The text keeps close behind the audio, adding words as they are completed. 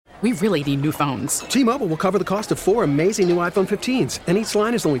We really need new phones. T-Mobile will cover the cost of 4 amazing new iPhone 15s, and each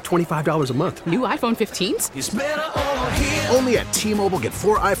line is only $25 a month. New iPhone 15s? It's better over here. Only at T-Mobile, get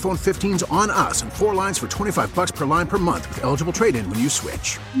 4 iPhone 15s on us and 4 lines for $25 per line per month with eligible trade-in when you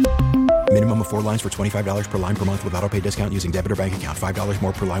switch. Minimum of 4 lines for $25 per line per month with autopay discount using debit or bank account. $5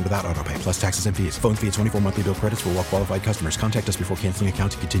 more per line without autopay, plus taxes and fees. Phone fee at 24 monthly bill credits for well-qualified customers. Contact us before canceling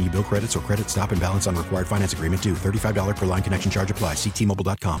account to continue bill credits or credit stop and balance on required finance agreement due. $35 per line connection charge applies. See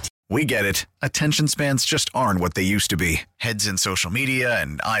T-Mobile.com. We get it. Attention spans just aren't what they used to be. Heads in social media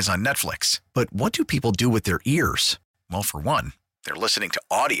and eyes on Netflix. But what do people do with their ears? Well, for one, they're listening to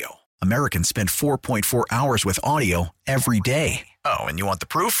audio. Americans spend 4.4 hours with audio every day. Oh, and you want the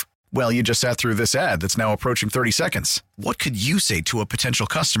proof? Well, you just sat through this ad that's now approaching 30 seconds. What could you say to a potential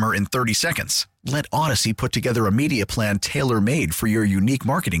customer in 30 seconds? Let Odyssey put together a media plan tailor-made for your unique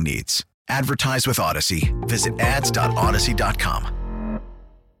marketing needs. Advertise with Odyssey. Visit ads.odyssey.com.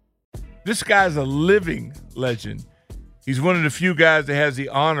 This guy's a living legend. He's one of the few guys that has the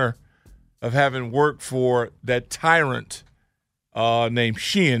honor of having worked for that tyrant named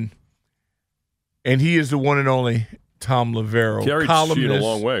Sheehan. And he is the one and only Tom Loverro. Carried Sheehan a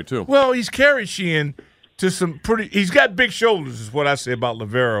long way, too. Well, he's carried Sheehan to some pretty – he's got big shoulders is what I say about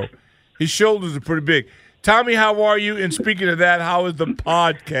Loverro. His shoulders are pretty big. Tommy, how are you? And speaking of that, how is the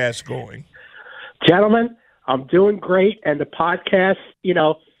podcast going? Gentlemen, I'm doing great. And the podcast,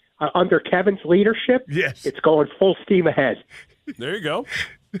 under Kevin's leadership, yes, it's going full steam ahead. There you go.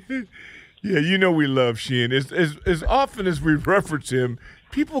 Yeah, we love Sheehan. As often as we reference him,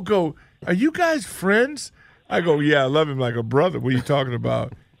 people go, "Are you guys friends?" I go, "Yeah, I love him like a brother." What are you talking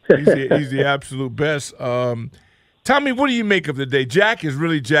about? He's the absolute best. Tommy, what do you make of the day? Jack is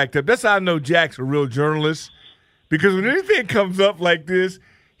really jacked up. That's how I know Jack's a real journalist, because when anything comes up like this,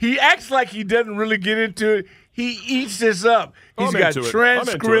 he acts like he doesn't really get into it. He eats this up. He's got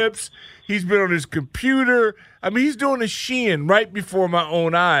transcripts. He's been on his computer. I mean, he's doing a Sheehan right before my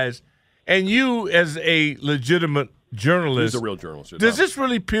own eyes. And you, as a legitimate journalist, he's a real journalist. Does this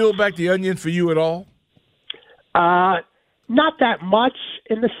really peel back the onion for you at all? Not that much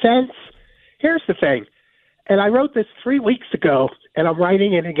in the sense. Here's the thing, and I wrote this 3 weeks ago, and I'm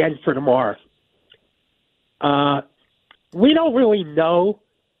writing it again for tomorrow. We don't really know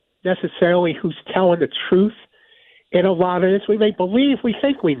necessarily who's telling the truth in a lot of this. We may believe we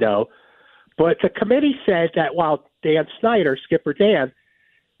think we know, but the committee said that while Dan Snyder, Skipper Dan,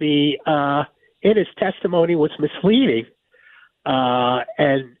 in his testimony was misleading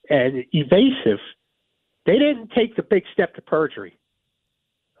and evasive, they didn't take the big step to perjury.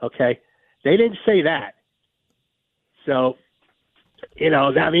 Okay, they didn't say that. So,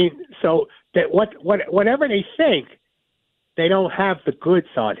 so that whatever they think, they don't have the goods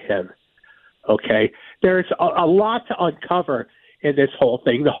on him, okay? There's a lot to uncover in this whole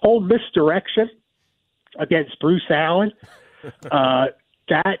thing. The whole misdirection against Bruce Allen, that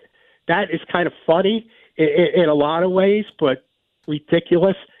is kind of funny in a lot of ways, but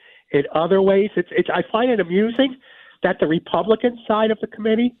ridiculous in other ways. I find it amusing that the Republican side of the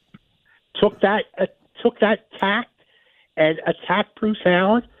committee took that tact and attacked Bruce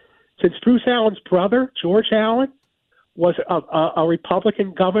Allen, since Bruce Allen's brother, George Allen, was a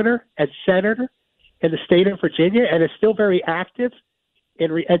Republican governor and senator in the state of Virginia and is still very active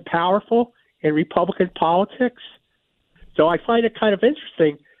and powerful in Republican politics. So I find it kind of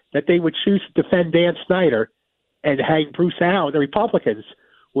interesting that they would choose to defend Dan Snyder and hang Bruce Allen. The Republicans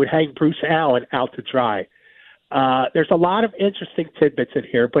would hang Bruce Allen out to dry. There's a lot of interesting tidbits in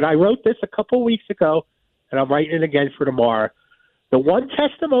here, but I wrote this a couple weeks ago, and I'm writing it again for tomorrow. The one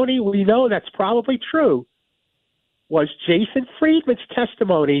testimony we know that's probably true was Jason Friedman's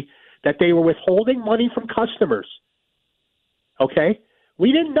testimony that they were withholding money from customers. Okay?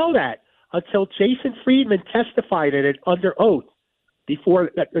 We didn't know that until Jason Friedman testified in it under oath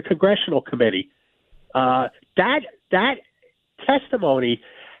before the Congressional Committee. That testimony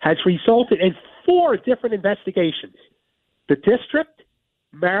has resulted in 4 different investigations. The District,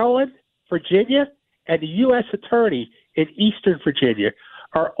 Maryland, Virginia, and the U.S. Attorney in Eastern Virginia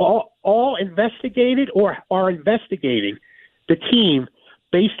are all investigated or are investigating the team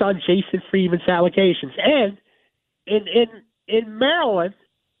based on Jason Friedman's allegations. And in Maryland,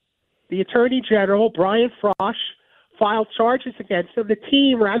 the Attorney General, Brian Frosh, filed charges against him. The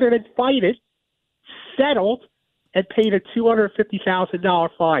team, rather than fight it, settled and paid a $250,000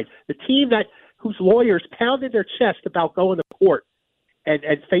 fine. The team whose lawyers pounded their chest about going to court and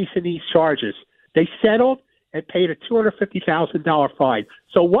facing these charges, they settled and paid a $250,000 fine.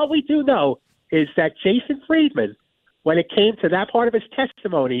 So what we do know is that Jason Friedman, when it came to that part of his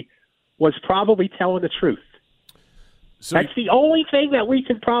testimony, was probably telling the truth. That's the only thing that we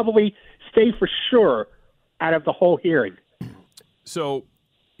can probably say for sure out of the whole hearing. So,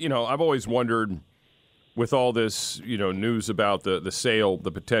 I've always wondered with all this, news about the sale,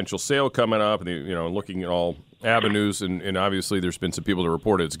 the potential sale coming up, and looking at all avenues, and obviously there's been some people that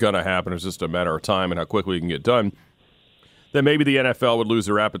report it's going to happen. It's just a matter of time and how quickly it can get done. That maybe the NFL would lose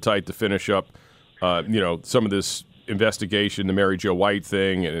their appetite to finish up, some of this investigation, the Mary Jo White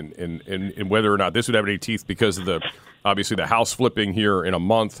thing, and whether or not this would have any teeth because of obviously the house flipping here in a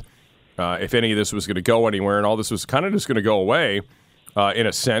month. If any of this was going to go anywhere, and all this was kind of just going to go away in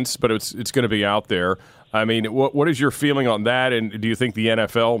a sense, but it's going to be out there. I mean, what is your feeling on that? And do you think the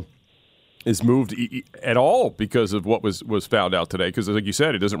NFL is moved at all because of what was found out today? Because, like you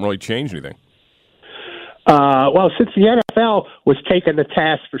said, it doesn't really change anything. Well, since the NFL was taken to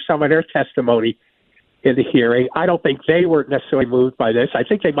task for some of their testimony in the hearing, I don't think they were necessarily moved by this. I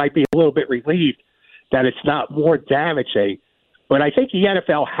think they might be a little bit relieved that it's not more damaging. But I think the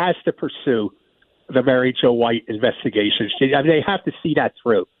NFL has to pursue the Mary Jo White investigation. They have to see that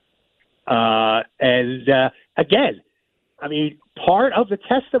through. Again, I mean, part of the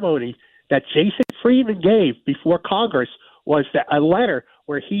testimony that Jason Friedman gave before Congress was a letter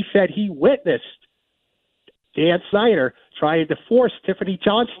where he said he witnessed Dan Snyder trying to force Tiffany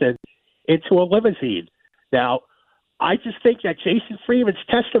Johnston into a limousine. Now, I just think that Jason Friedman's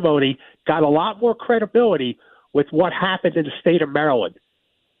testimony got a lot more credibility with what happened in the state of Maryland,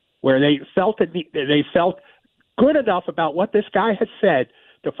 where they felt good enough about what this guy had said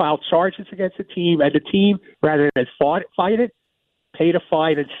to file charges against the team, and the team, rather than fight it, paid a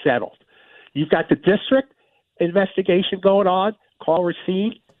fine and settled. You've got the district investigation going on, Carl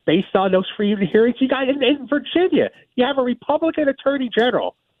Racine, based on those Friedman hearings. You got in Virginia, you have a Republican Attorney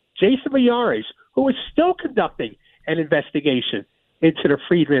General, Jason Miyares, who is still conducting an investigation into the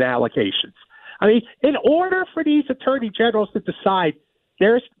Friedman allegations. I mean, in order for these attorney generals to decide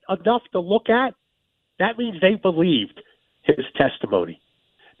there's enough to look at, that means they believed his testimony.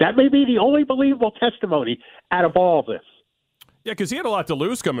 That may be the only believable testimony out of all of this. Yeah, because he had a lot to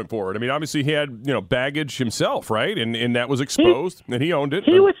lose coming forward. I mean, obviously he had baggage himself, right? And that was exposed, and he owned it.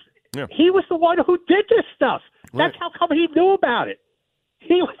 He was the one who did this stuff. That's how come he knew about it.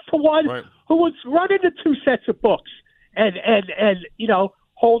 He was the one who was running the two sets of books and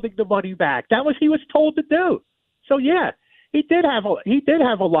holding the money back. That was he was told to do. So yeah, he did have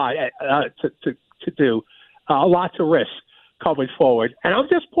a lot to do, a lot to risk coming forward. And I'm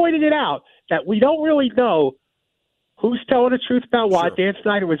just pointing it out that we don't really know who's telling the truth about what. Sure. Dan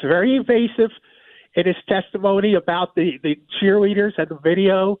Snyder was very evasive in his testimony about the cheerleaders and the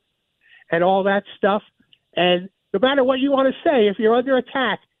video and all that stuff. And no matter what you want to say, if you're under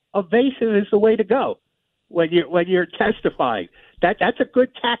attack, evasive is the way to go when you're testifying. That's a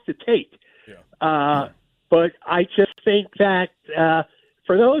good tack to take. Yeah. But I just think that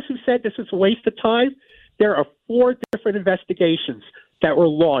for those who said this is a waste of time, there are 4 different investigations that were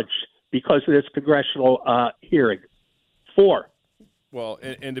launched because of this congressional hearing. 4. Well,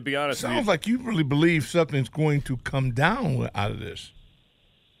 and to be honest, sounds like you really believe something's going to come down out of this.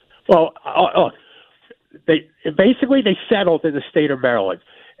 Well, they settled in the state of Maryland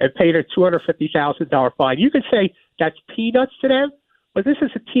and paid a $250,000 fine. You could say that's peanuts to them, but this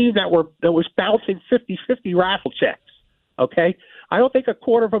is a team that was bouncing 50-50 raffle checks. Okay, I don't think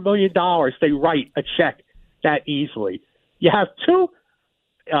 $250,000 they write a check that easily. You have 2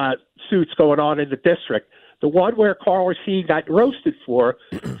 suits going on in the district. The one where Carl Racine got roasted for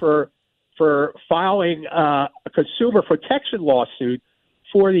filing a consumer protection lawsuit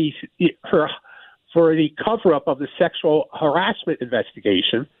for the cover-up of the sexual harassment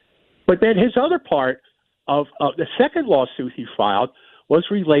investigation. But then his other part of the second lawsuit he filed was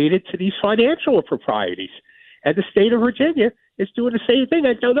related to these financial improprieties. And the state of Virginia is doing the same thing.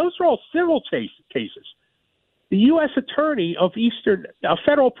 And now those are all civil cases. The U.S. Attorney of a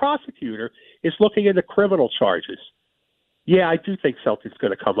federal prosecutor, is looking into criminal charges. Yeah, I do think something's going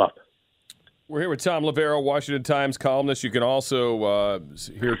to come up. We're here with Tom Lavero, Washington Times columnist. You can also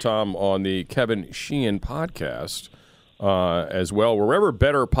hear Tom on the Kevin Sheehan podcast as well, wherever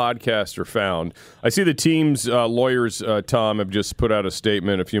better podcasts are found. I see the team's lawyers, Tom, have just put out a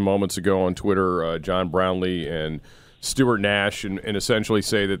statement a few moments ago on Twitter, John Brownlee and Stuart Nash, and essentially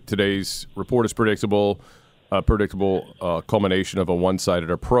say that today's report is predictable culmination of a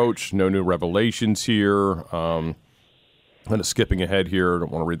one-sided approach, no new revelations here. kind of skipping ahead here. I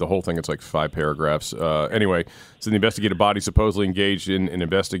don't want to read the whole thing. It's like 5 paragraphs. Anyway, so the investigative body supposedly engaged in an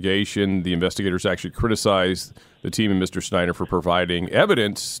investigation. The investigators actually criticized the team and Mr. Snyder for providing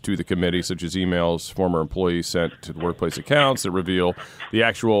evidence to the committee, such as emails former employees sent to the workplace accounts that reveal the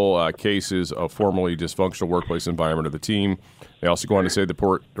actual cases of formerly dysfunctional workplace environment of the team. They also go on to say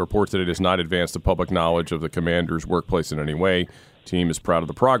the reports that it has not advanced the public knowledge of the commander's workplace in any way. Team is proud of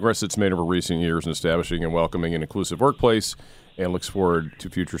the progress it's made over recent years in establishing and welcoming an inclusive workplace and looks forward to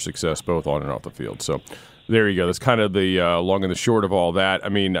future success both on and off the field. So there you go. That's kind of the long and the short of all that. I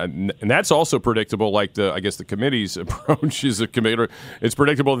mean, and that's also predictable, like I guess the committee's approach is a committee. It's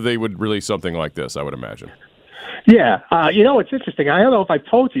predictable that they would release something like this, I would imagine. Yeah. It's interesting. I don't know if I've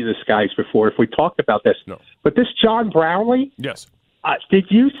told you this, guys, before, if we talked about this. No. But this John Brownlee? Yes. Did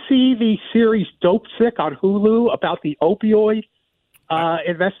you see the series Dope Sick on Hulu about the opioid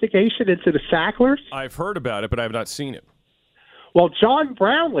investigation into the Sacklers? I've heard about it, but I have not seen it. Well, John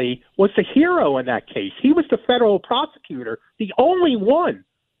Brownlee was the hero in that case. He was the federal prosecutor, the only one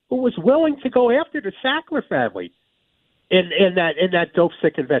who was willing to go after the Sackler family in that Dope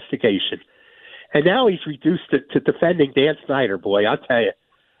Sick investigation. And now he's reduced to defending Dan Snyder. Boy, I'll tell you,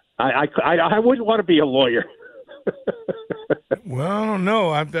 I wouldn't want to be a lawyer. Well, I don't know.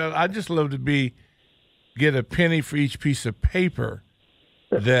 I just love to get a penny for each piece of paper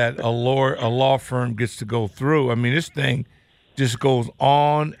that a law firm gets to go through. I mean, this thing just goes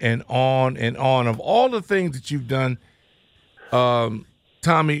on and on and on. Of all the things that you've done,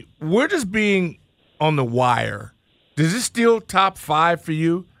 Tommy, where does being on The Wire, does it still top 5 for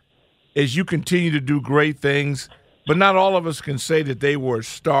you as you continue to do great things? But not all of us can say that they were a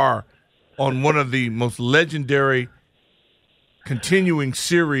star on one of the most legendary continuing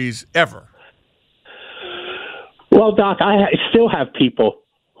series ever. Well, Doc, I still have people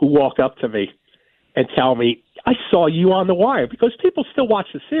who walk up to me and tell me, I saw you on The Wire, because people still watch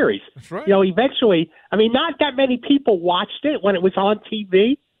the series. That's right. Eventually, I mean, not that many people watched it when it was on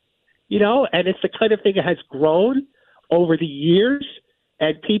TV, and it's the kind of thing that has grown over the years,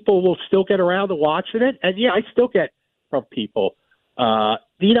 and people will still get around to watching it. And, yeah, I still get from people.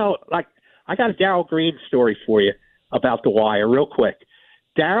 Like, I got a Darryl Green story for you about The Wire real quick.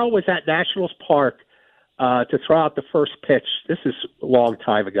 Darryl was at Nationals Park to throw out the first pitch. This is a long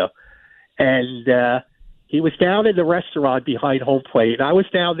time ago. And he was down in the restaurant behind home plate. And I was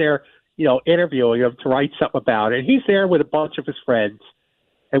down there, interviewing him to write something about it. And he's there with a bunch of his friends.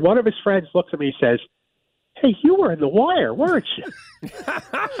 And one of his friends looks at me and says, "Hey, you were in The Wire, weren't you?"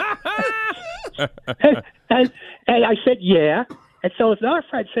 and I said, "Yeah." And so another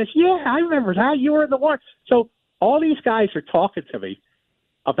friend says, "Yeah, I remember that. You were in The Wire." So all these guys are talking to me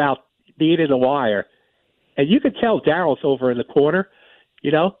about being in The Wire. And you can tell Darryl's over in the corner,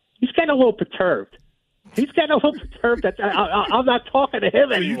 he's getting a little perturbed. He's getting a little perturbed that I'm not talking to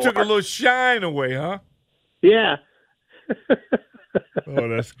him anymore. You took a little shine away, huh? Yeah. Oh,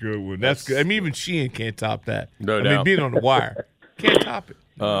 that's a good one. That's good. I mean, even Sheehan can't top that. No doubt. I mean, being on The Wire, can't top it.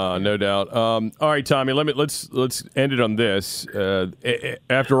 No doubt. All right, Tommy. Let's end it on this.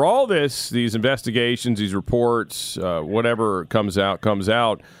 After all this, these investigations, these reports, whatever comes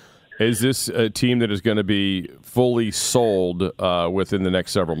out. Is this a team that is going to be fully sold within the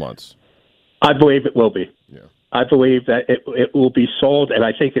next several months? I believe it will be. Yeah. I believe that it will be sold, and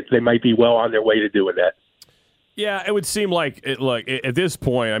I think they might be well on their way to doing that. Yeah, it would seem like at this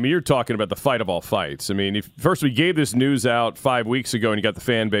point, I mean, you're talking about the fight of all fights. I mean, first we gave this news out 5 weeks ago and you got the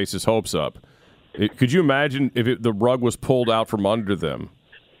fan base's hopes up. Could you imagine if the rug was pulled out from under them?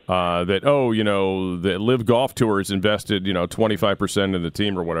 That Live Golf Tours invested 25% in the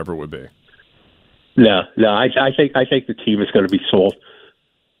team or whatever it would be. No, I think the team is going to be sold.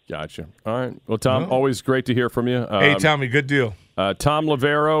 Gotcha. All right. Well, Tom, always great to hear from you. Hey, Tommy, good deal. Tom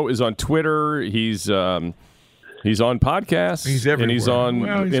Lavero is on Twitter. He's on podcasts. He's everywhere.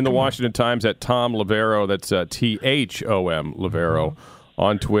 And he's in the Washington Times at Tom Lavero. That's THOM Lavero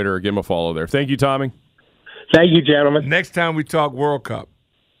on Twitter. Give him a follow there. Thank you, Tommy. Thank you, gentlemen. Next time we talk World Cup.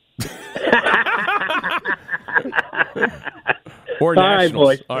 Or all right, Nationals.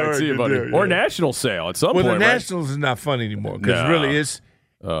 boys. All right, see you, buddy. Deal, yeah. Or National sale at some well, point, the right? Nationals is not fun anymore because No. really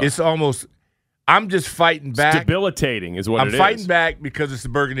it's almost – I'm just fighting back. It's debilitating is what I'm it is. fighting back because it's the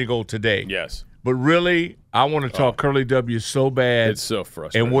Burgundy Gold today. Yes. But really, I want to talk Curly W so bad. It's so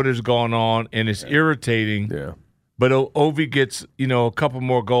frustrating. And what is going on, and it's irritating. Yeah. But Ovi gets, a couple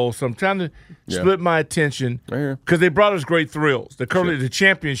more goals. So I'm trying to split my attention because they brought us great thrills. The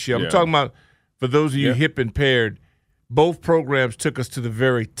championship. I'm talking about, for those of you hip impaired, both programs took us to the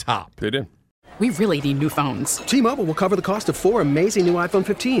very top. They did. We really need new phones. T-Mobile will cover the cost of 4 amazing new iPhone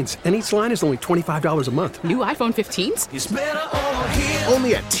 15s, and each line is only $25 a month. New iPhone 15s? It's better over here.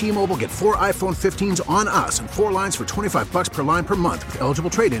 Only at T-Mobile, get 4 iPhone 15s on us and 4 lines for $25 per line per month with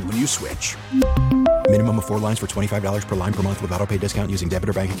eligible trade-in when you switch. Minimum of 4 lines for $25 per line per month with autopay discount using debit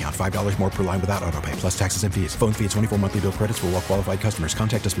or bank account. $5 more per line without autopay, plus taxes and fees. Phone fee at 24 monthly bill credits for well-qualified customers.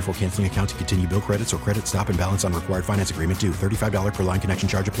 Contact us before canceling account to continue bill credits or credit stop and balance on required finance agreement due. $35 per line connection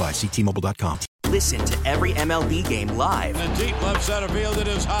charge applies. See T-Mobile.com. Listen to every MLB game live. In the deep left center field, it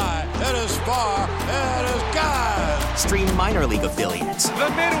is high, it is far, it is gone. Stream minor league affiliates. The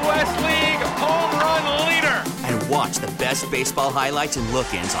Midwest League home run leader. And watch the best baseball highlights and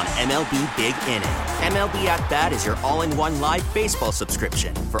look-ins on MLB Big Inning. MLB At Bat is your all-in-one live baseball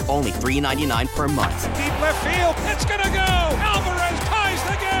subscription for only $3.99 per month. Deep left field, it's gonna go. Alvarez ties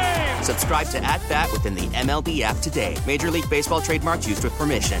the game. Subscribe to At Bat within the MLB app today. Major League Baseball trademarks used with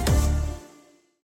permission.